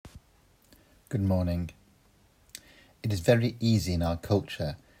Good morning. It is very easy in our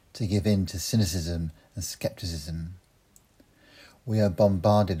culture to give in to cynicism and scepticism. We are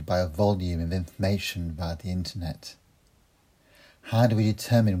bombarded by a volume of information via the internet. How do we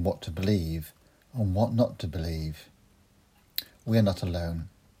determine what to believe and what not to believe? We are not alone.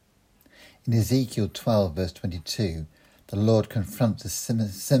 In Ezekiel 12 verse 22, the Lord confronts a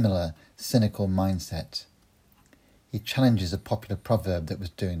similar cynical mindset. He challenges a popular proverb that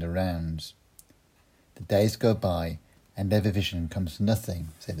was doing the rounds. The days go by and every vision comes to nothing,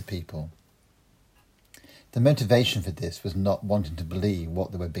 say the people. The motivation for this was not wanting to believe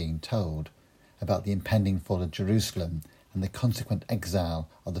what they were being told about the impending fall of Jerusalem and the consequent exile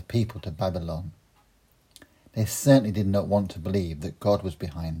of the people to Babylon. They certainly did not want to believe that God was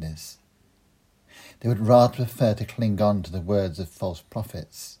behind this. They would rather prefer to cling on to the words of false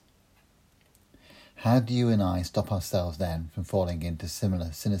prophets. How do you and I stop ourselves then from falling into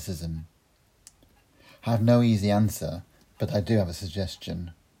similar cynicism? I have no easy answer, but I do have a suggestion.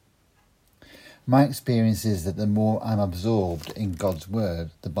 My experience is that the more I'm absorbed in God's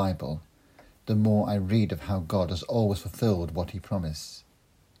word, the Bible, the more I read of how God has always fulfilled what he promised.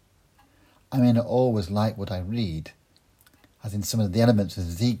 I may not always like what I read, as in some of the elements of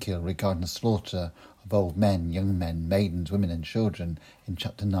Ezekiel regarding the slaughter of old men, young men, maidens, women and children in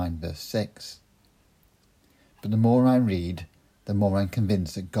chapter 9 verse 6. But the more I read, the more I'm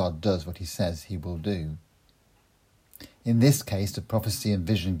convinced that God does what he says he will do. In this case, the prophecy and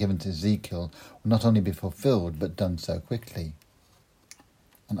vision given to Ezekiel will not only be fulfilled, but done so quickly.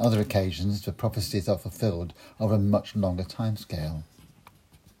 On other occasions, the prophecies are fulfilled over a much longer timescale.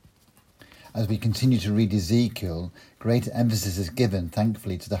 As we continue to read Ezekiel, greater emphasis is given,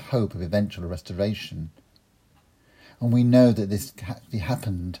 thankfully, to the hope of eventual restoration. And we know that this actually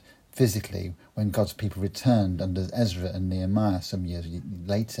happened physically when God's people returned under Ezra and Nehemiah some years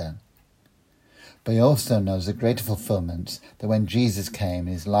later. But he also knows the greater fulfillment that when Jesus came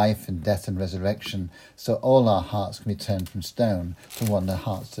in his life and death and resurrection, so all our hearts can be turned from stone to one of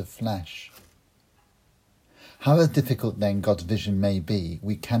hearts of flesh. However difficult then God's vision may be,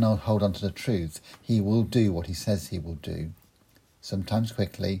 we cannot hold on to the truth. He will do what he says he will do, sometimes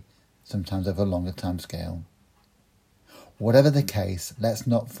quickly, sometimes over a longer time scale. Whatever the case, let's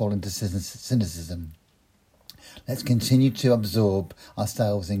not fall into cynicism. Let's continue to absorb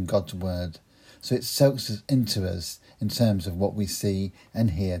ourselves in God's word, so it soaks us into us in terms of what we see and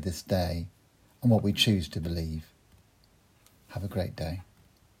hear this day, and what we choose to believe. Have a great day.